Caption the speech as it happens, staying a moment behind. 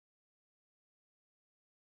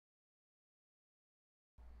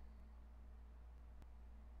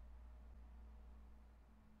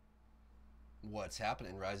What's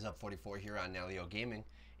happening? Rise Up 44 here on Nalyo Gaming.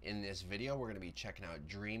 In this video, we're going to be checking out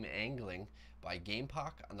Dream Angling by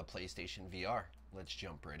GamePOC on the PlayStation VR. Let's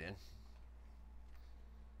jump right in.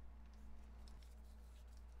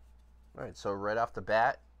 Alright, so right off the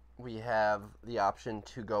bat, we have the option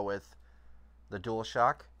to go with the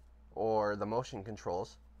DualShock or the motion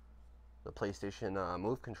controls, the PlayStation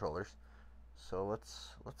Move controllers. So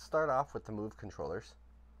let's start off with the Move controllers.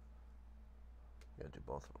 You gotta do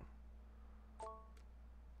both of them.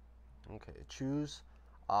 Okay, choose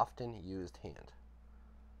often used hand.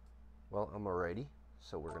 Well, I'm a righty,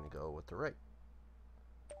 so we're going to go with the right.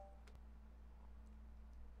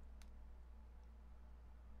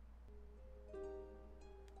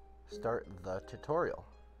 Start the tutorial.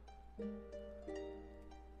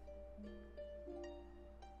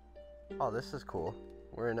 Oh, this is cool.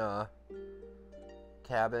 We're in a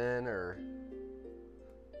cabin, or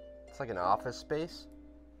it's like an office space.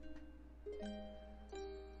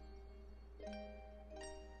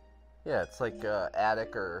 Yeah, it's like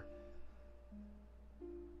attic, or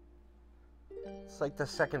it's like the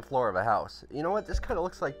second floor of a house. You know what? This kind of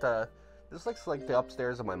looks like the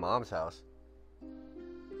upstairs of my mom's house.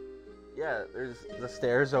 Yeah, there's the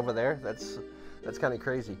stairs over there. That's kind of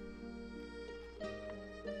crazy.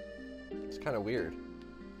 It's kind of weird.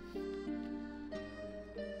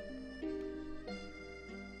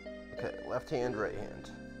 Okay, left hand, right hand.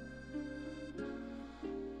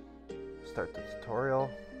 Start the tutorial.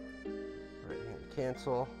 Right hand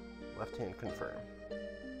cancel, left hand confirm.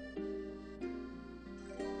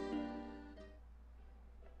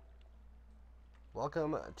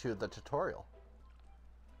 Welcome to the tutorial.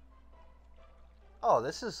 Oh,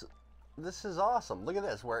 this is awesome. Look at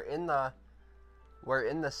this. We're in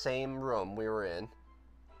the same room we were in,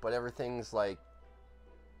 but everything's like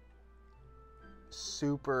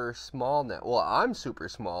super small now. Well, I'm super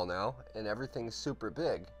small now, and everything's super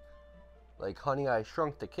big. Like Honey, I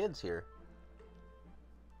Shrunk the Kids here.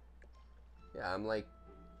 Yeah, I'm like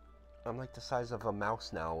the size of a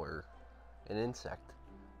mouse now, or an insect.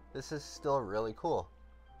 This is still really cool.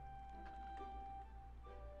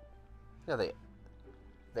 Yeah,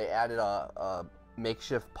 they added a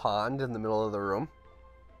makeshift pond in the middle of the room.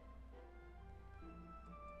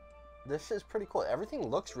 This is pretty cool. Everything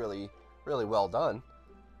looks really well done.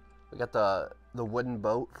 We got the wooden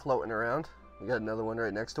boat floating around. We got another one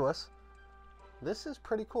right next to us. This is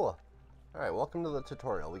pretty cool. Alright, welcome to the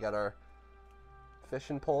tutorial. We got our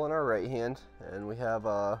fishing pole in our right hand, and we have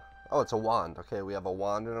oh, it's a wand. Okay, we have a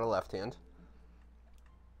wand in our left hand.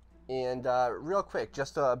 And real quick,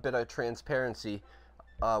 just a bit of transparency.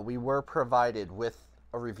 We were provided with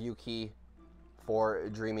a review key for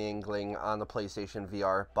Dream Angling on the PlayStation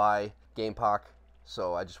VR by GamePOC,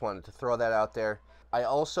 so I just wanted to throw that out there. I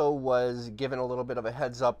also was given a little bit of a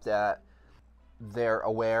heads up that they're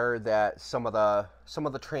aware that some of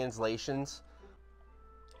the translations,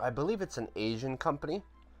 I believe it's an Asian company.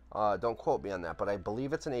 Don't quote me on that, but I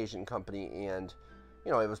believe it's an Asian company, and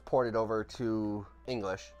you know, it was ported over to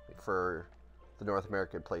English for the North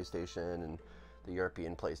American PlayStation and the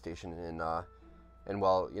European PlayStation, and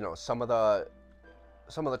well, you know, some of the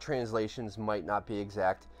translations might not be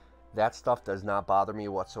exact. That stuff does not bother me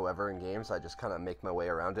whatsoever in games. I just kind of make my way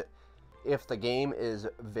around it. If the game is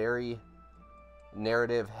very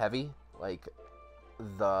narrative heavy, like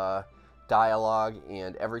the dialogue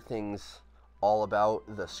and everything's all about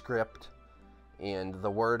the script and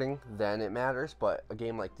the wording, then it matters. But a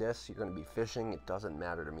game like this, you're going to be fishing, it doesn't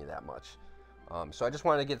matter to me that much. So I just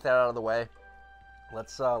wanted to get that out of the way.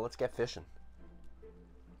 Let's get fishing.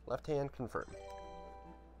 Left hand confirm.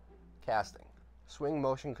 Casting. Swing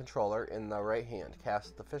motion controller in the right hand.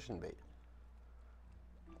 Cast the fishing bait.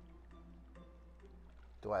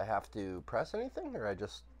 Do I have to press anything, or I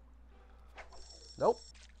just... Nope.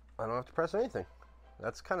 I don't have to press anything.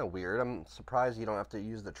 That's kind of weird. I'm surprised you don't have to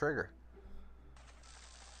use the trigger.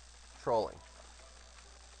 Trolling.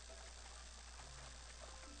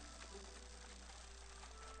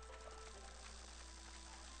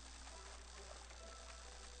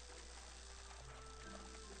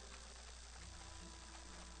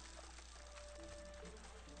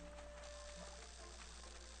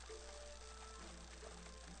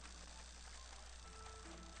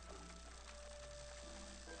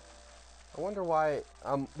 I wonder why.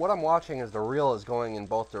 What I'm watching is the reel is going in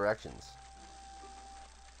both directions,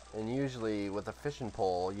 and usually with a fishing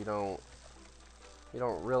pole, you don't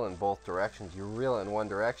reel in both directions. You reel in one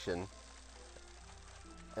direction,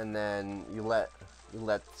 and then you let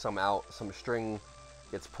some out. Some string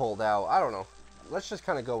gets pulled out. I don't know. Let's just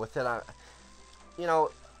kind of go with it. You know,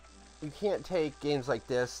 you can't take games like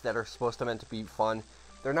this that are supposed to meant to be fun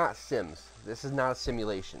they're not sims. This is not a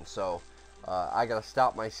simulation. So I gotta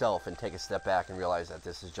stop myself and take a step back and realize that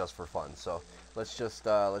this is just for fun. So let's just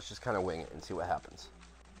kind of wing it and see what happens.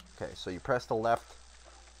 Okay, so you press the left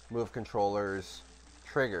move controller's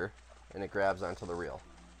trigger and it grabs onto the reel.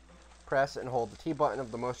 Press and hold the T button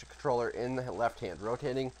of the motion controller in the left hand,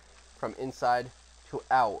 rotating from inside to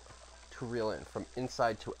out to reel in. From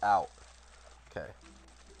inside to out. Okay.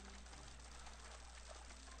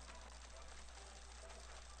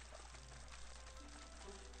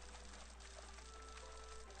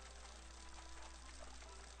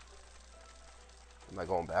 Am I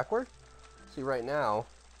going backward? See, right now,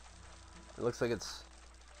 it looks like it's...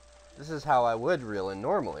 This is how I would reel in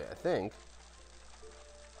normally, I think.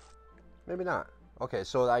 Maybe not. Okay,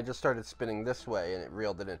 so I just started spinning this way and it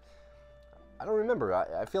reeled it in. I don't remember.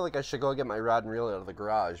 I feel like I should go get my rod and reel out of the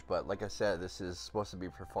garage, but like I said, this is supposed to be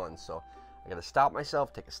for fun, so I gotta stop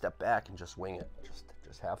myself, take a step back, and just wing it.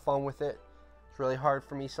 Just have fun with it. It's really hard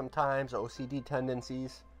for me sometimes, OCD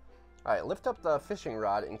tendencies. Alright, lift up the fishing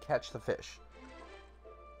rod and catch the fish.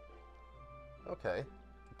 Okay,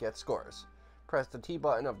 get scores. Press the T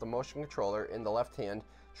button of the motion controller in the left hand,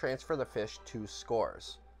 transfer the fish to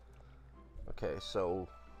scores. Okay, so,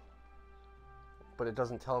 but it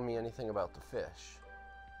doesn't tell me anything about the fish.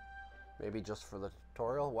 Maybe just for the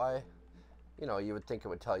tutorial? Why? You know, you would think it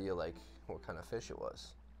would tell you, like, what kind of fish it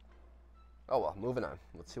was. Oh well, moving on.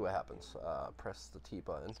 Let's see what happens. Press the T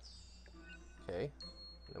button. Okay,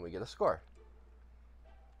 and then we get a score.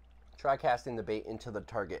 Try casting the bait into the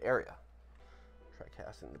target area. Try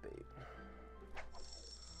casting the bait.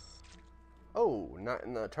 Oh, not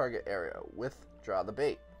in the target area. Withdraw the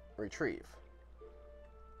bait. Retrieve.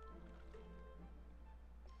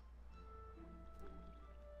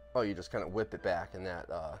 Oh, you just kind of whip it back and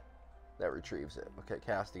that retrieves it. Okay,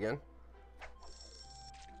 cast again.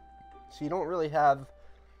 So you don't really have,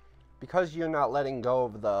 because you're not letting go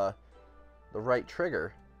of the right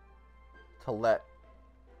trigger to let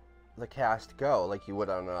the cast go like you would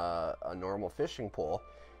on a normal fishing pole,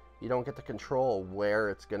 you don't get to control where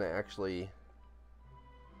it's going to actually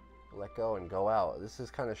let go and go out. This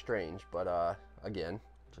is kind of strange, but again,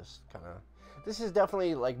 just kind of, this is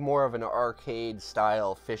definitely like more of an arcade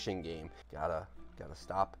style fishing game. Gotta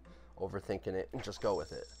stop overthinking it and just go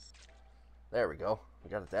with it. There we go. We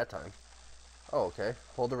got it that time. Oh, okay.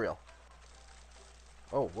 Hold the reel.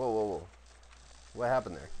 Oh, whoa, whoa, whoa. What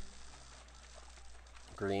happened there?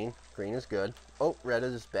 Green. Green is good. Oh, red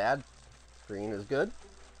is bad. Green is good.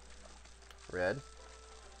 Red.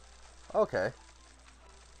 Okay.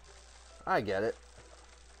 I get it.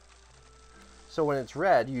 So when it's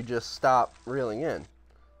red, you just stop reeling in.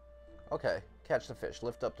 Okay. Catch the fish.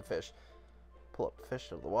 Lift up the fish. Pull up the fish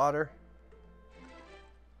out of the water.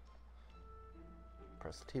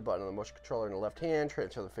 Press the T button on the motion controller in the left hand.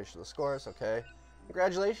 Transfer the fish to the scores. Okay.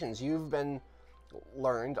 Congratulations. You've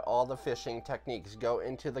learned all the fishing techniques. Go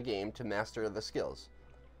into the game to master the skills.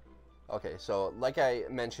 Okay, so like I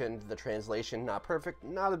mentioned, the translation, not perfect,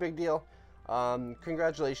 not a big deal.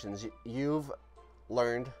 Congratulations. You've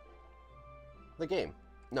learned the game.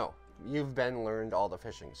 No, you've learned all the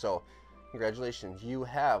fishing. So congratulations. You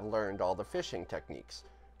have learned all the fishing techniques.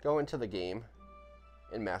 Go into the game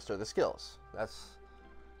and master the skills.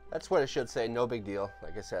 That's what it should say. No big deal.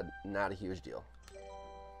 Like I said, not a huge deal.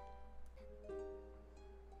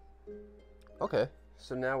 Okay,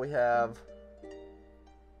 so now we have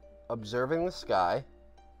observing the sky,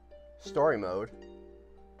 story mode,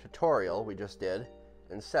 tutorial we just did,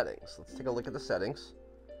 and settings. Let's take a look at the settings.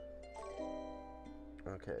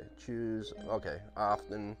 Okay, choose, okay,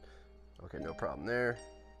 often, okay, no problem there.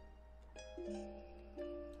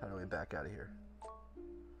 How do we back out of here?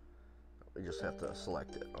 We just have to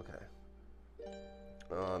select it, okay.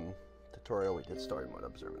 Tutorial, we did story mode,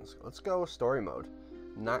 observance. Let's go story mode.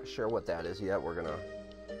 Not sure what that is yet. We're gonna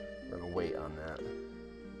wait on that.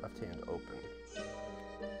 Left hand open.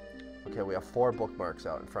 Okay, we have 4 bookmarks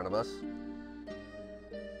out in front of us.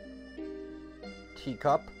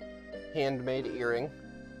 Teacup, handmade earring,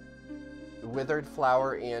 withered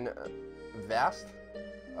flower in vase.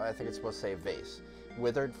 I think it's supposed to say vase.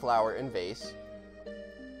 Withered flower in vase.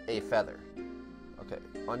 A feather. Okay,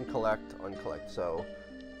 uncollect. So,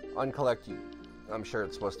 uncollect, I'm sure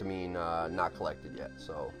it's supposed to mean not collected yet.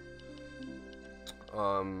 So,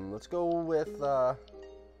 let's go with, let's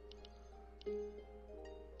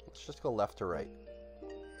just go left to right.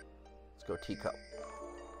 Let's go teacup.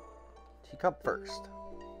 Teacup first.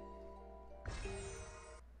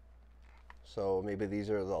 So maybe these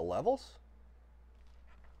are the levels?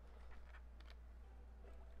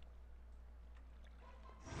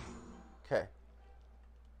 Okay.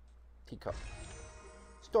 Teacup.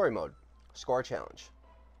 Story mode. Score challenge.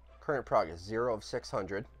 Current progress 0 of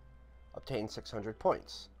 600. Obtain 600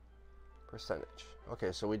 points. Percentage.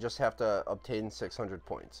 Okay, so we just have to obtain 600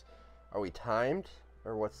 points. Are we timed,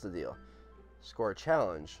 or what's the deal? Score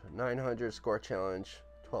challenge 900. Score challenge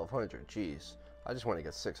 1200. Jeez, I just want to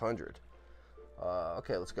get 600.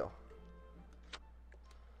 Okay, let's go.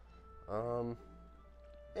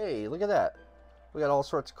 Hey, look at that. We got all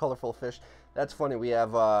sorts of colorful fish. That's funny. We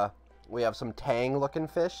have some tang-looking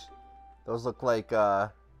fish. Those look like I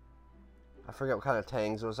forget what kind of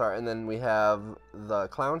tangs those are. And then we have the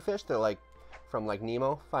clownfish. They're like from like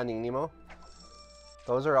Nemo, Finding Nemo.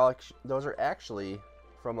 Those are actually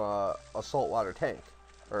from a saltwater tank,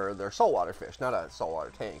 or they're saltwater fish, not a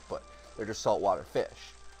saltwater tank, but they're just saltwater fish.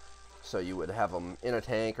 So you would have them in a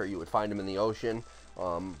tank, or you would find them in the ocean,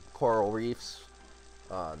 coral reefs.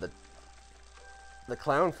 The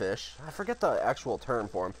clownfish, I forget the actual term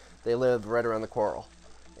for them. They live right around the coral,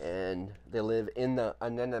 and they live in the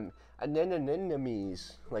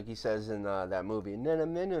anemones, like he says in that movie,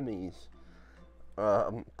 anemones.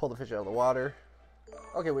 Pull the fish out of the water.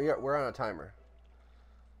 Okay, we're on a timer.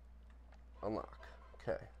 Unlock.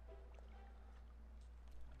 Okay.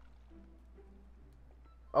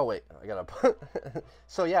 Oh wait, I gotta put.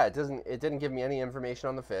 So yeah, it didn't give me any information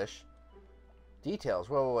on the fish. Details.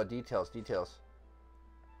 Whoa, details.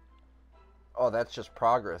 Oh, that's just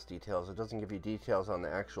progress details. It doesn't give you details on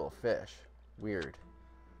the actual fish. Weird.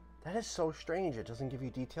 That is so strange. It doesn't give you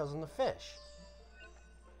details on the fish.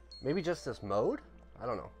 Maybe just this mode? I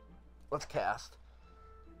don't know. Let's cast.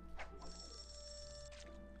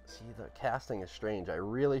 See, the casting is strange. I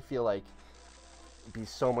really feel like it'd be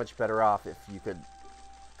so much better off if you could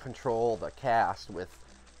control the cast with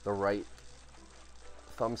the right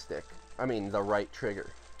thumbstick. I mean, the right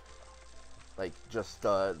trigger. Like just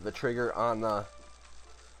the trigger on the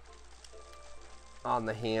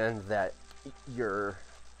hand that your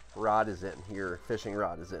rod is in, your fishing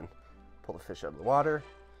rod is in. Pull the fish out of the water.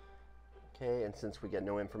 Okay, and since we get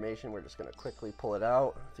no information, we're just gonna quickly pull it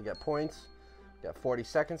out to get points. Got 40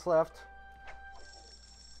 seconds left.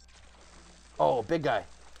 Oh, big guy.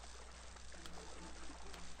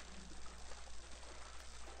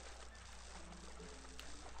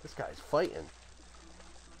 This guy's fighting.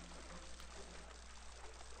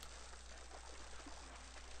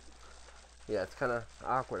 Yeah, it's kind of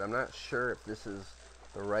awkward. I'm not sure if this is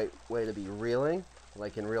the right way to be reeling,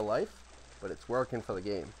 like in real life, but it's working for the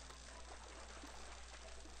game.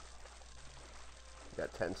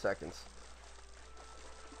 Got 10 seconds.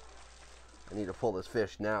 I need to pull this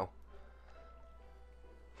fish now.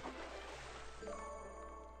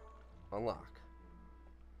 Unlock.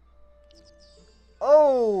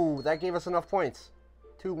 Oh, that gave us enough points.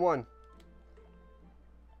 2-1.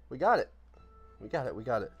 We got it. We got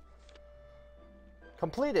it.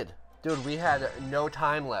 Completed. Dude, we had no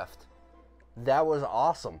time left. That was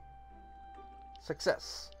awesome.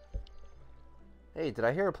 Success. Hey, did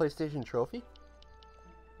I hear a PlayStation trophy?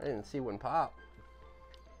 I didn't see one pop.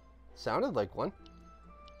 Sounded like one.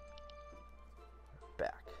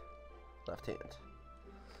 Back. Left hand.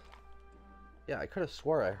 Yeah, I could have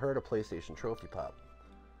swore I heard a PlayStation trophy pop.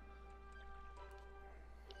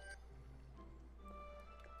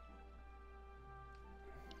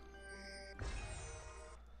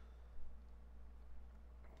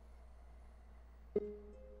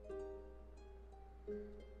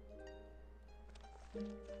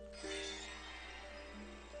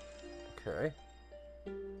 Okay.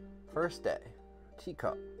 First day.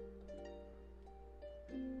 Teacup.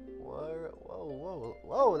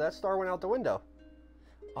 Whoa, that star went out the window.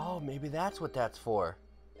 Oh, maybe that's what that's for.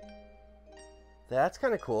 That's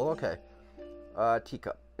kind of cool. Okay.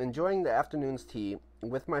 Teacup. Enjoying the afternoon's tea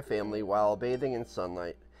with my family while bathing in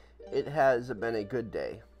sunlight. It has been a good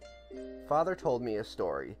day. Father told me a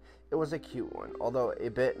story. It was a cute one, although a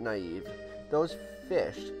bit naive. Those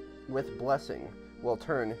fish with blessing will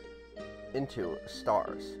turn into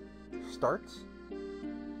stars. Starts?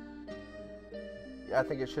 Yeah, I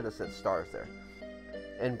think it should have said stars there.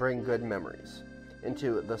 And bring good memories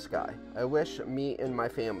into the sky. I wish me and my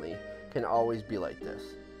family can always be like this.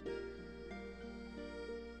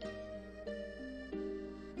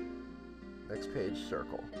 Next page,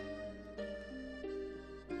 circle.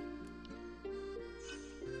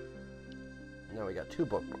 Now we got 2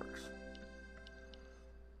 bookmarks.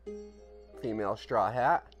 Female straw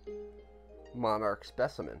hat. Monarch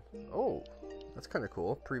specimen. Oh, that's kind of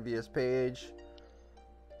cool. Previous page.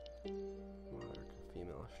 Monarch,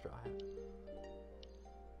 female straw hat.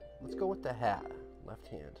 Let's go with the hat. Left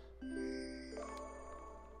hand.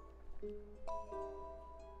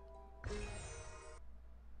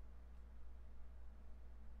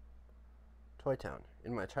 Toy Town.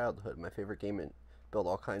 In my childhood, my favorite game is build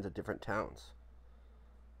all kinds of different towns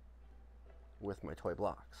with my toy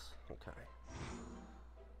blocks. Okay.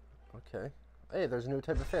 Okay. Hey, there's a new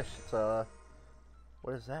type of fish. It's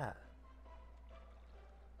what is that?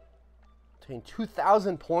 Obtained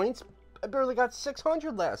 2,000 points? I barely got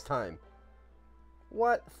 600 last time.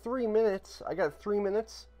 What? 3 minutes? I got 3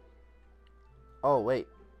 minutes? Oh, wait.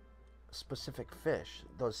 Specific fish.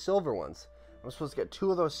 Those silver ones. I'm supposed to get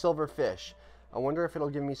 2 of those silver fish. I wonder if it'll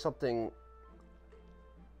give me something.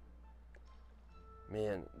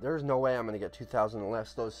 Man, there's no way I'm going to get 2,000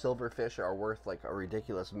 unless those silver fish are worth like a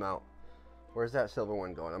ridiculous amount. Where's that silver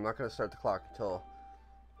one going? I'm not going to start the clock until...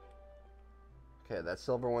 Okay, that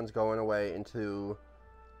silver one's going away into...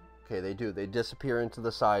 Okay, they do. They disappear into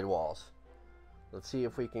the side walls. Let's see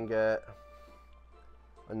if we can get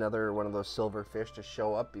another one of those silver fish to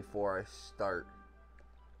show up before I start.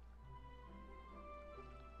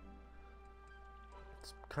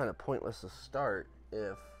 It's kind of pointless to start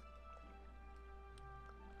if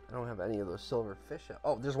I don't have any of those silver fish yet.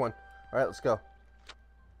 Oh, there's one. All right, let's go.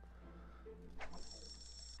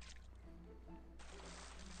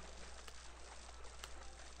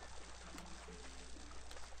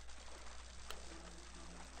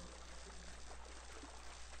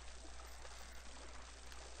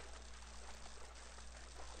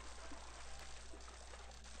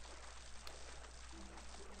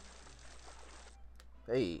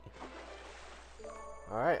 Hey.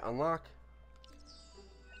 Alright, unlock.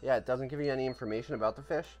 Yeah, it doesn't give you any information about the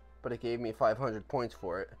fish, but it gave me 500 points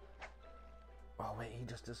for it. Oh, wait, he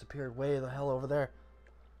just disappeared way the hell over there.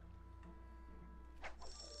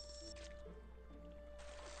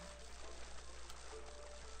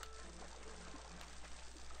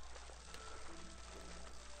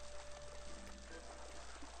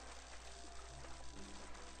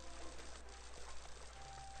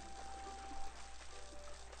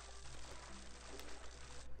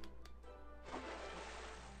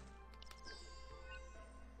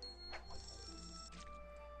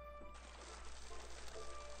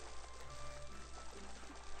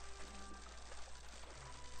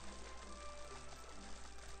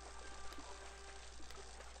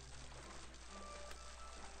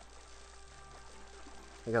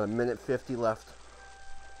 I got a minute 50 left.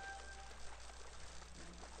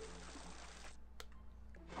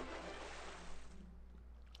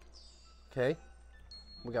 Okay.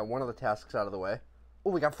 We got one of the tasks out of the way.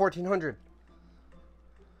 Oh, we got 1,400.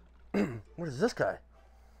 What is this guy?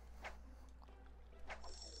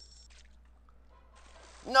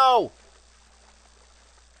 No!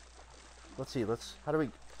 Let's see, how do we,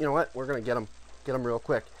 you know what? We're going to get them real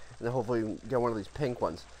quick. And then hopefully we can get one of these pink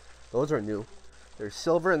ones. Those are new. There's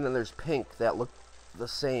silver and then there's pink that look the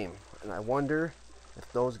same. And I wonder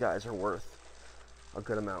if those guys are worth a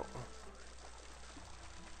good amount.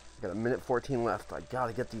 I got a minute 14 left. I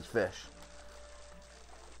gotta get these fish.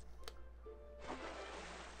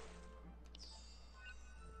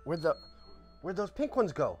 Where'd those pink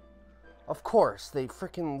ones go? Of course, they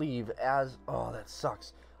freaking leave as... Oh, that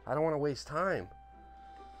sucks. I don't want to waste time.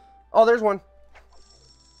 Oh, there's one.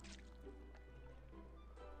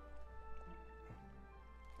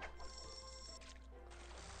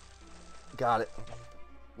 Got it.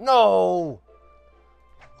 No!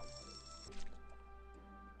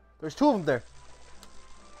 There's 2 of them there.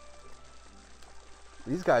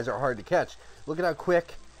 These guys are hard to catch. Look at how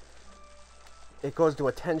quick it goes to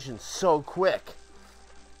attention so quick.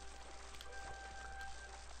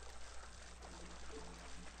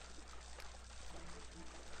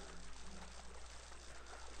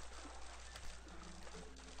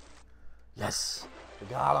 Yes! We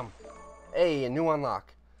got him. Hey, a new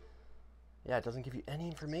unlock. Yeah, it doesn't give you any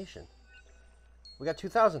information. We got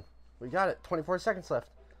 2,000. We got it. 24 seconds left.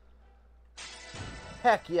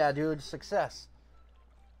 Heck yeah, dude. Success.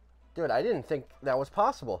 Dude, I didn't think that was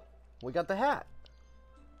possible. We got the hat.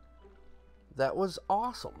 That was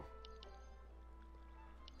awesome.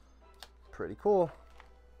 Pretty cool.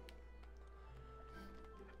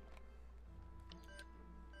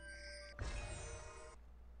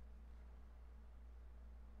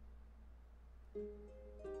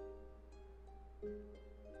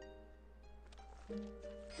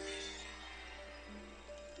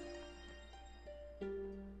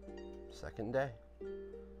 Second day,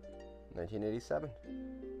 1987.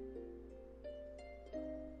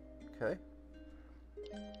 Okay.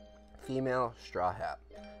 Female straw hat.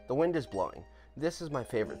 The wind is blowing. This is my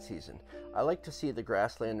favorite season. I like to see the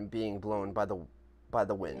grassland being blown by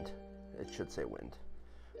the wind. It should say wind.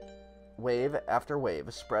 Wave after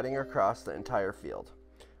wave spreading across the entire field.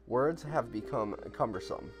 Words have become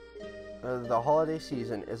cumbersome. The holiday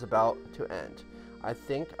season is about to end. I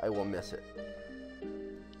think I will miss it.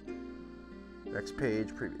 Next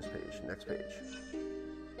page, previous page, next page.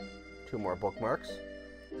 2 more bookmarks.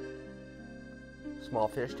 Small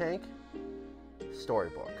fish tank.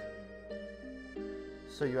 Storybook.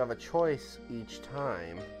 So you have a choice each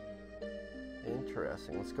time.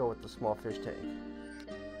 Interesting. Let's go with the small fish tank.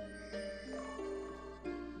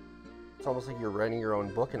 It's almost like you're writing your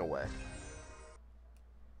own book in a way.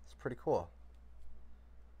 It's pretty cool.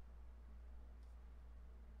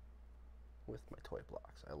 With my toy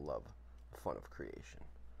blocks. I love the fun of creation.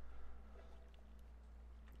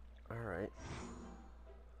 Alright.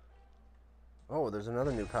 Oh, there's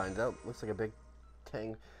another new kind. That looks like a big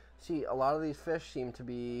tang. See, a lot of these fish seem to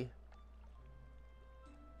be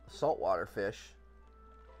saltwater fish.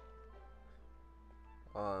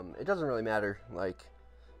 It doesn't really matter, like,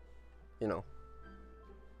 you know,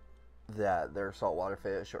 that they're saltwater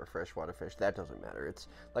fish or freshwater fish. That doesn't matter. It's,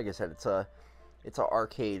 like I said, it's a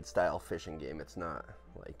arcade style fishing game. It's not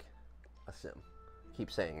like a sim. I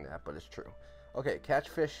keep saying that, but it's true. Okay, catch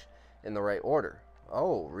fish in the right order.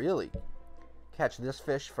 Oh, really? Catch this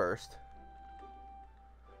fish first.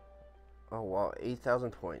 Oh, wow,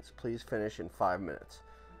 8,000 points. Please finish in 5 minutes.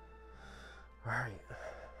 Alright.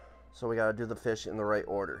 So we gotta do the fish in the right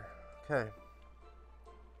order. Okay.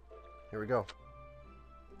 Here we go.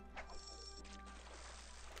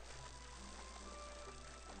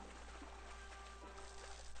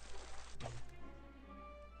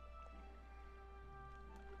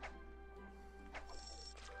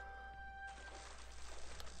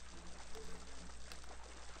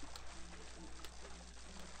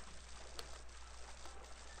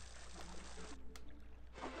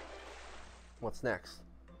 What's next?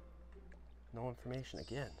 No information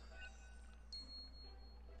again.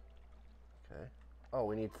 Okay. Oh,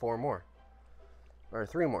 we need 4 more. Or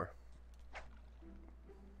 3 more.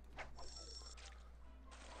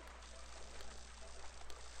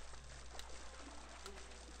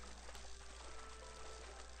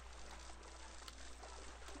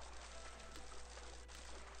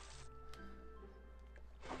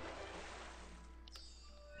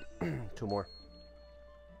 Two more.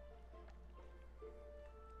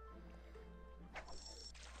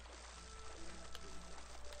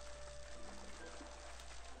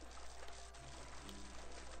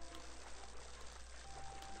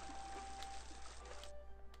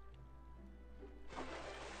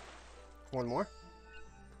 One more.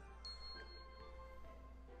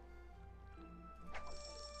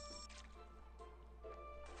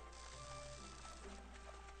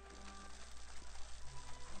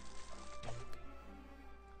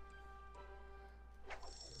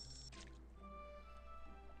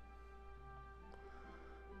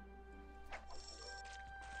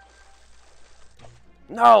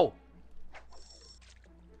 No!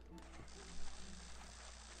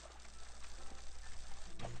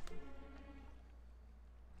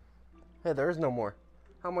 Hey, there is no more.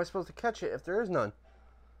 How am I supposed to catch it if there is none?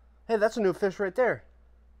 Hey, that's a new fish right there.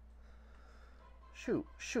 Shoot,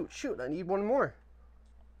 shoot, shoot. I need one more.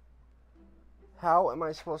 How am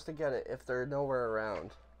I supposed to get it if they're nowhere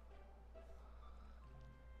around?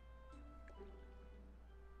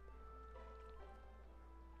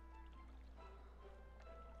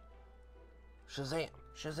 Shazam,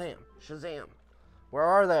 Shazam, Shazam. Where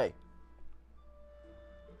are they?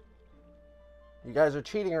 You guys are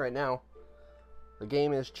cheating right now. The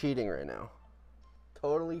game is cheating right now.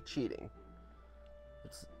 Totally cheating.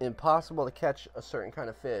 It's impossible to catch a certain kind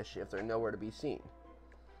of fish if they're nowhere to be seen.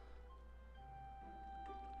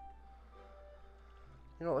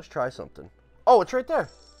 You know, let's try something. Oh, it's right there.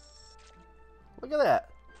 Look at that.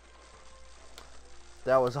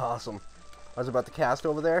 That was awesome. I was about to cast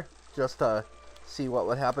over there just to see what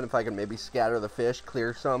would happen if I could maybe scatter the fish,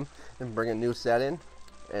 clear some, and bring a new set in.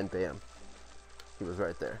 And bam. He was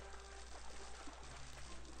right there.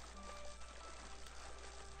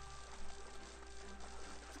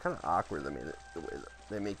 It's kind of awkward the way that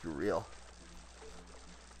they make you reel.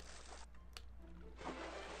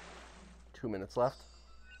 2 minutes left.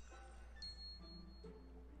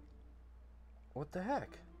 What the heck?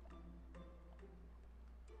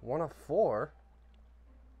 1 of 4?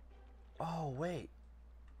 Oh, wait.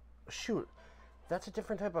 Shoot. That's a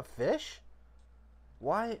different type of fish?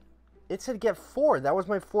 Why? It said get 4. That was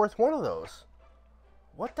my 4th one of those.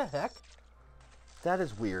 What the heck? That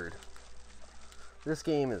is weird. This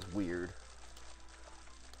game is weird.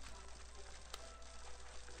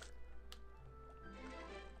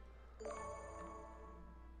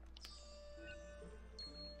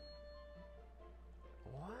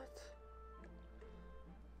 What?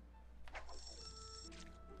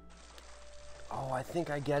 Oh, I think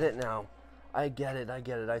I get it now. I get it.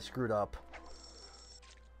 I screwed up.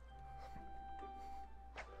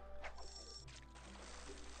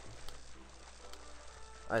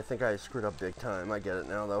 I think I screwed up big time. I get it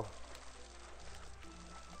now, though.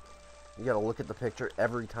 You gotta look at the picture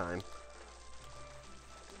every time.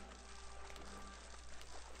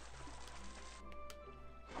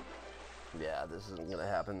 Yeah, this isn't gonna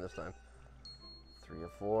happen this time. 3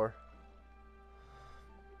 of 4.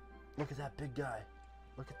 Look at that big guy.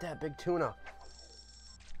 Look at that big tuna.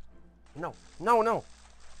 No, no, no.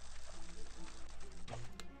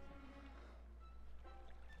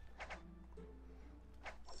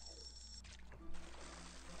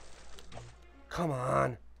 Come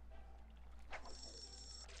on.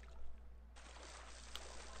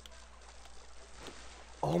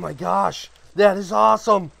 Oh my gosh, that is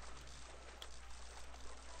awesome.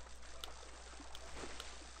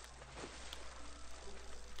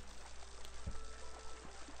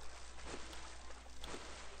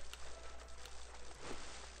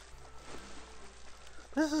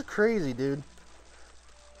 This is crazy, dude.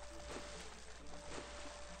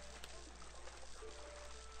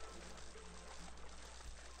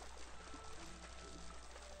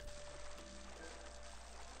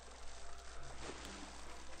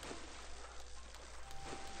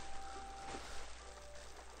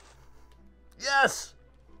 Yes!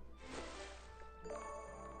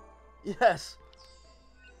 Yes!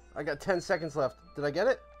 I got 10 seconds left. Did I get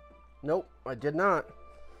it? Nope, I did not.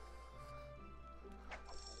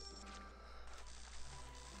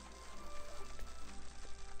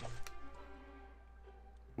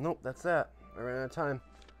 Nope, that's that. I ran out of time.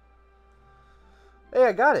 Hey,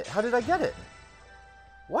 I got it. How did I get it?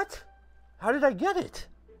 What? How did I get it?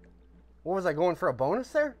 What was I going for, a bonus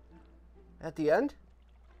there? At the end?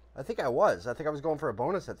 I think I was. I think I was going for a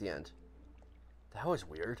bonus at the end. That was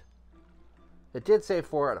weird. It did say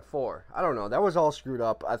 4 out of 4. I don't know. That was all screwed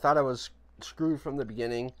up. I thought I was screwed from the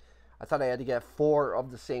beginning. I thought I had to get 4 of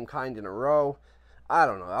the same kind in a row. I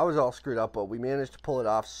don't know. I was all screwed up, but we managed to pull it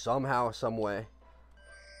off somehow, some way.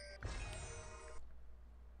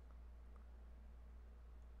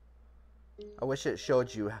 I wish it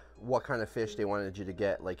showed you what kind of fish they wanted you to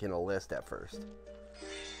get, like in a list at first.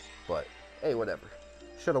 But, hey, whatever.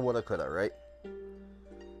 Shoulda, woulda, coulda, right?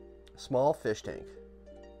 Small fish tank.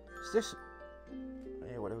 Is this...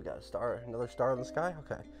 Hey, what do we got? A star? Another star in the sky?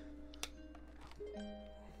 Okay.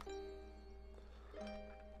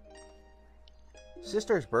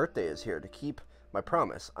 Sister's birthday is here. To keep my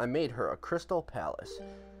promise, I made her a crystal palace.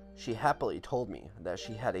 She happily told me that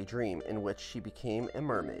she had a dream in which she became a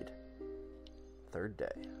mermaid. 3rd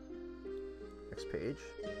day. Next page.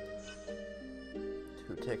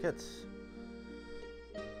 2 tickets.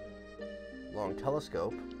 Long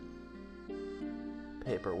telescope.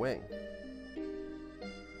 Paper wing.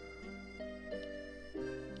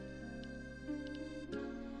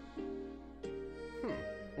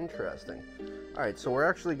 Interesting. Alright, so we're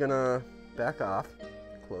actually gonna back off.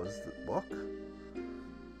 Close the book.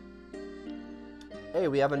 Hey,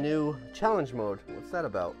 we have a new challenge mode. What's that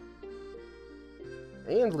about?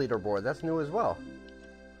 And leaderboard, that's new as well.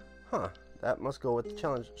 Huh, that must go with the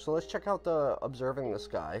challenge. So let's check out the observing the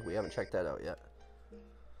sky. We haven't checked that out yet.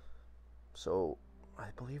 So, I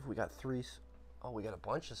believe we got 3... Oh, we got a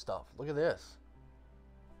bunch of stuff. Look at this.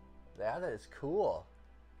 That is cool.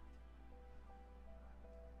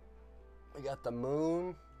 We got the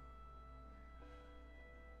moon.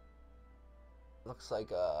 Looks like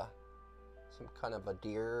some kind of a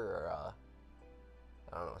deer or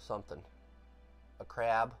I don't know, something. A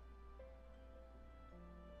crab. What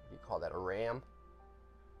do you call that? A ram?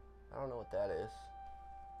 I don't know what that is.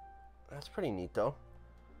 That's pretty neat though.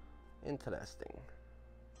 Interesting.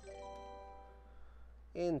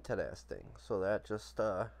 Interesting. So that just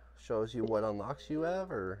shows you what unlocks you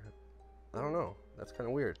have, or I don't know. That's kind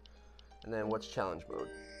of weird. And then what's challenge mode?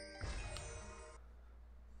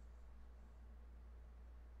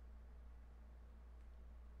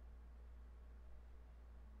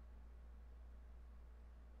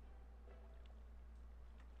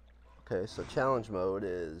 Okay, so challenge mode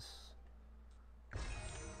is...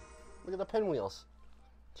 Look at the pinwheels.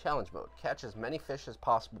 Challenge mode. Catch as many fish as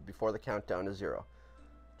possible before the countdown to 0.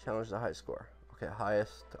 Challenge the high score. Okay,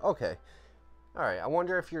 highest. Okay. Alright, I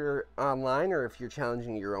wonder if you're online or if you're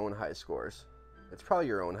challenging your own high scores. It's probably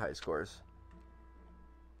your own high scores.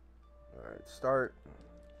 Alright, start.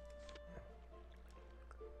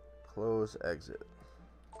 Close, exit.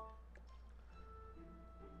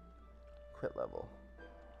 Quit level.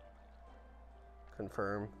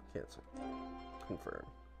 Confirm, cancel. Confirm.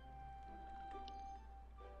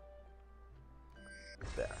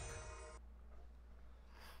 Back.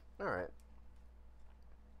 All right.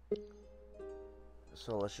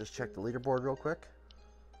 So let's just check the leaderboard real quick.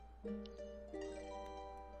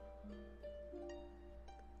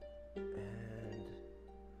 And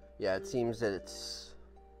yeah, it seems that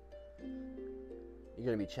you're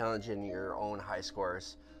going to be challenging your own high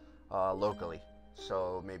scores locally.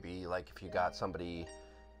 So maybe like if you got somebody,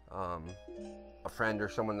 a friend or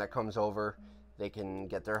someone that comes over, they can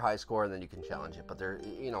get their high score and then you can challenge it. But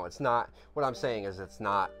it's not, what I'm saying is it's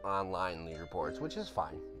not online leaderboards, which is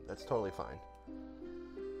fine. That's totally fine.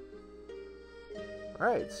 All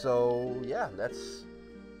right, so yeah, that's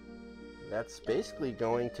basically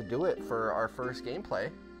going to do it for our first gameplay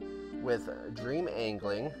with Dream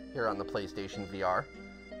Angling here on the PlayStation VR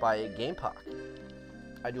by GamePok.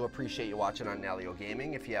 I do appreciate you watching on Nalyo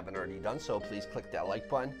Gaming. If you haven't already done so, please click that like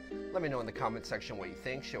button. Let me know in the comment section what you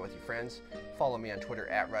think. Share with your friends. Follow me on Twitter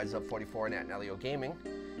at RiseUp44 and at Nalyo Gaming.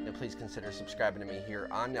 And please consider subscribing to me here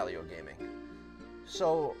on Nalyo Gaming.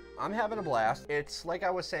 So I'm having a blast. It's like I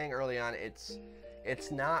was saying early on.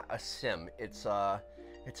 It's not a sim. It's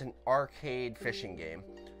an arcade fishing game.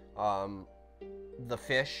 The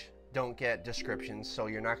fish don't get descriptions, so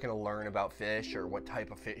you're not going to learn about fish or what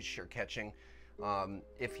type of fish you're catching.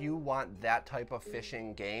 If you want that type of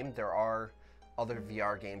fishing game, there are other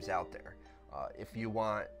VR games out there. If you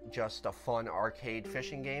want just a fun arcade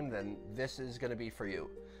fishing game, then this is going to be for you.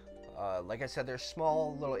 Like I said, there's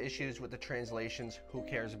small little issues with the translations. Who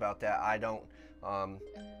cares about that? I don't.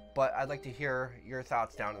 But I'd like to hear your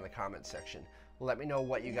thoughts down in the comment section. Let me know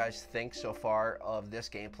what you guys think so far of this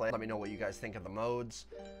gameplay. Let me know what you guys think of the modes.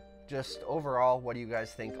 Just overall, what do you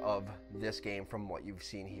guys think of this game from what you've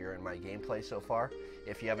seen here in my gameplay so far?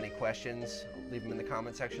 If you have any questions, leave them in the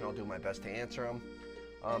comment section. I'll do my best to answer them.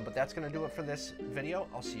 But that's going to do it for this video.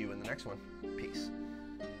 I'll see you in the next one. Peace.